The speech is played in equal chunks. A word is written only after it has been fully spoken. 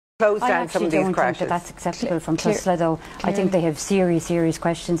close down some of these creches. I don't think that's acceptable from Tusla, though. I think they have serious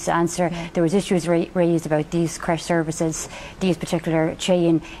questions to answer. There was issues raised about these creche services, these particular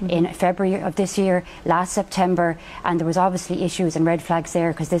chain, in February of this year, last September, and there was obviously issues and red flags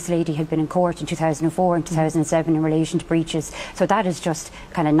there because this lady had been in court in 2004 and 2007 in relation to breaches. So that is just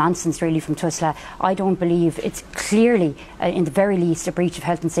kind of nonsense really from Tusla. I don't believe it's clearly, in the very least, a breach of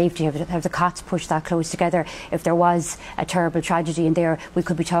health and safety. Have the cots pushed that close together? If there was a terrible tragedy in there, we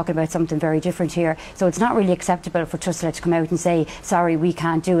could be talking about something very different here. So it's not really acceptable for Tusla to come out and say, sorry, we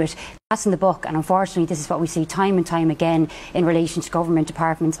can't do it. That's in the book, and unfortunately this is what we see time and time again in relation to government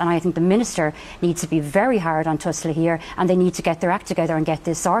departments, and I think the Minister needs to be very hard on Tusla here, and they need to get their act together and get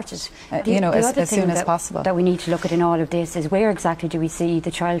this sorted. As soon as possible. That we need to look at in all of this is where exactly do we see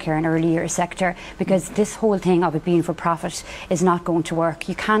the childcare and early years sector, because this whole thing of it being for profit is not going to work.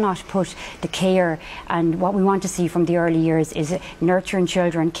 You cannot put the care, and what we want to see from the early years is nurturing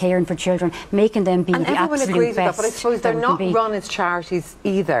children, caring for children, making them be the absolute best. But I suppose they're not run as charities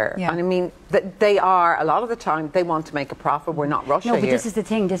either. Yeah. I mean, they are, a lot of the time, they want to make a profit. We're not Russia here. No, but this is the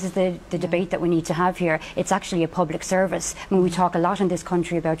thing. This is the debate that we need to have here. It's actually a public service. I mean, we talk a lot in this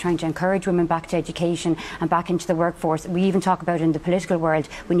country about trying to encourage women back to education and back into the workforce. We even talk about in the political world,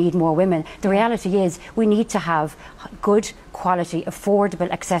 we need more women. The reality is we need to have good, quality, affordable,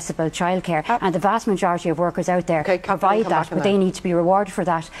 accessible childcare. And the vast majority of workers out there provide that, but they need to be rewarded for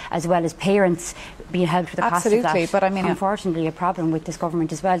that, as well as parents being helped with the cost of that. But I mean, unfortunately, a problem with this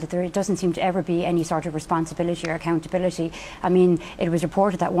government as well, that there doesn't seem to ever be any sort of responsibility or accountability. I mean, it was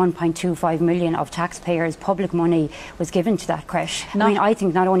reported that 1.25 million of taxpayers' public money was given to that creche. I mean, I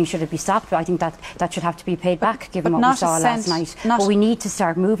think not only should it be stopped, but I think that should have to be paid back, given what we saw last night. But we need to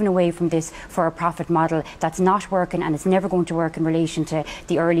start moving away from this for a profit model that's not working, and it's never going to work in relation to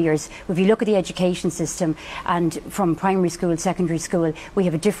the early years. If you look at the education system, and from primary school, secondary school, we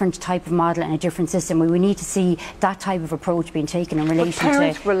have a different type of model and a different system. We need to see that type of approach being taken in relation to... But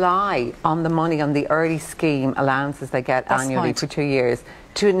parents rely on the money, on the early scheme allowances they get annually for 2 years,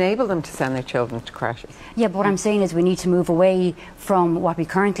 to enable them to send their children to creches. Yeah, but what I'm saying is we need to move away from what we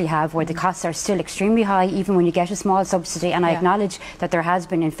currently have, where the costs are still extremely high, even when you get a small subsidy. And I acknowledge that there has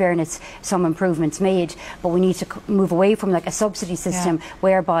been, in fairness, some improvements made, but we need to move away from like a subsidy system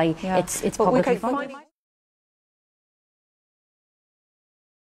whereby it's publicly funded.